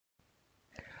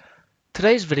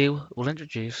Today's video will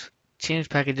introduce change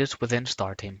packages within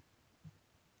StarTeam.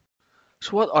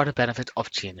 So what are the benefits of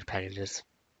change packages?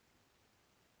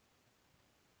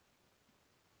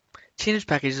 Change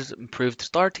packages improve the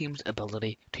StarTeam's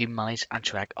ability to manage and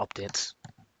track updates.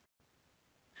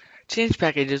 Change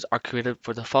packages are created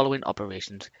for the following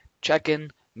operations: check-in,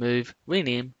 move,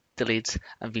 rename, delete,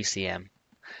 and VCM.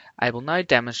 I will now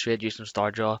demonstrate using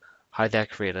StarDraw how they are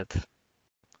created.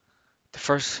 The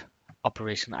first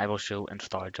operation I will show in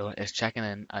StarDraw is checking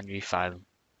in a new file.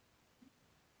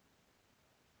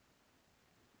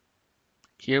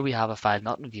 Here we have a file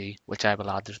not in view, which I will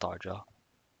add to StarDraw.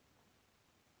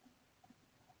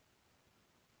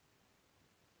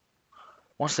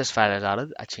 Once this file is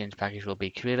added, a change package will be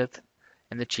created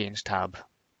in the Change tab.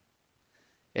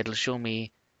 It'll show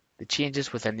me the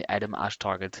changes within the item as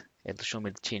target. It'll show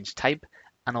me the change type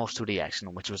and also the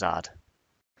action, which was add.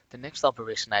 The next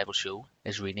operation I will show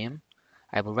is rename.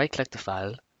 I will right click the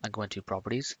file and go into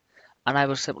properties, and I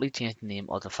will simply change the name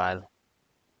of the file.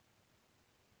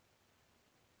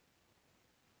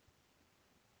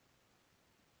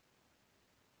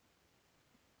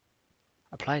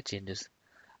 Apply changes,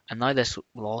 and now this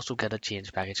will also get a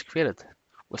change package created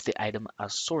with the item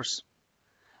as source.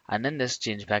 And in this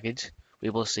change package, we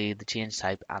will see the change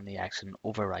type and the action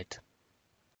overwrite.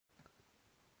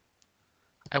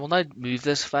 I will now move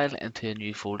this file into a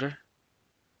new folder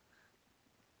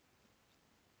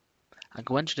and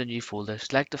go into the new folder,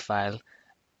 select the file,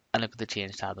 and look at the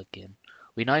change tab again.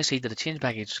 We now see that the change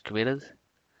package is created,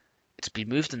 it's been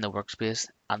moved in the workspace,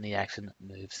 and the action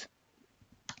moves.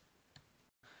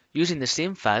 Using the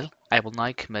same file, I will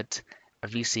now commit a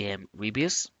VCM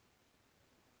rebase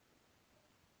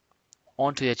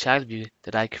onto a child view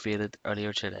that I created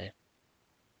earlier today.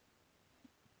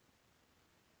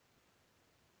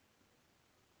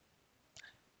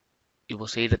 You will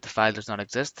see that the file does not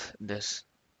exist in this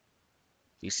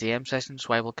VCM session,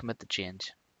 so I will commit the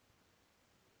change.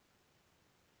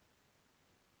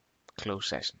 Close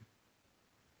session.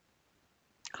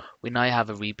 We now have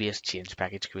a rebase change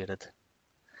package created,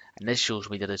 and this shows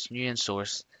me that it's new in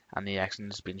source and the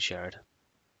action has been shared.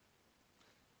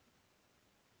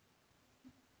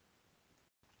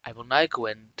 I will now go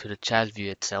into the child view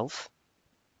itself.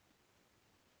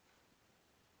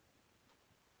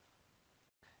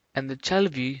 In the child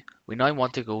view, we now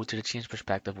want to go to the change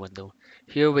perspective window.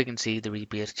 Here we can see the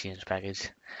rebase change package.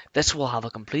 This will have a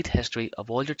complete history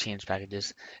of all your change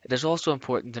packages. It is also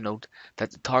important to note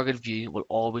that the target view will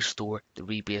always store the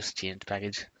rebase change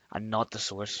package and not the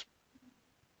source.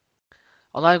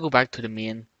 I'll now go back to the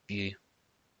main view.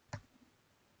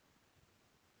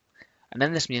 And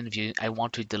in this main view, I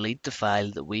want to delete the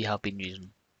file that we have been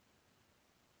using.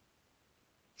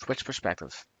 Switch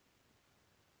perspective.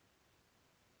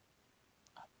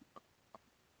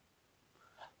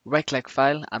 Right-click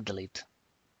File and Delete.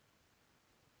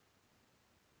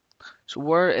 So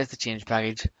where is the change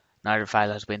package now the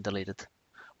file has been deleted?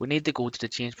 We need to go to the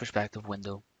Change Perspective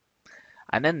window.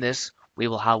 And in this, we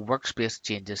will have Workspace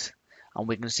Changes. And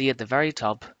we can see at the very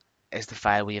top is the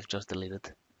file we have just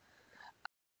deleted.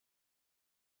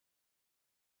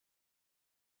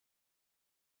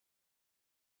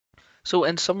 So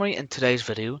in summary, in today's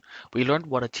video, we learned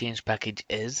what a change package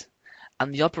is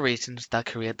and the operations that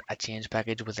create a change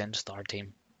package within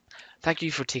StarTeam. Thank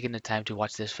you for taking the time to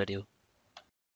watch this video.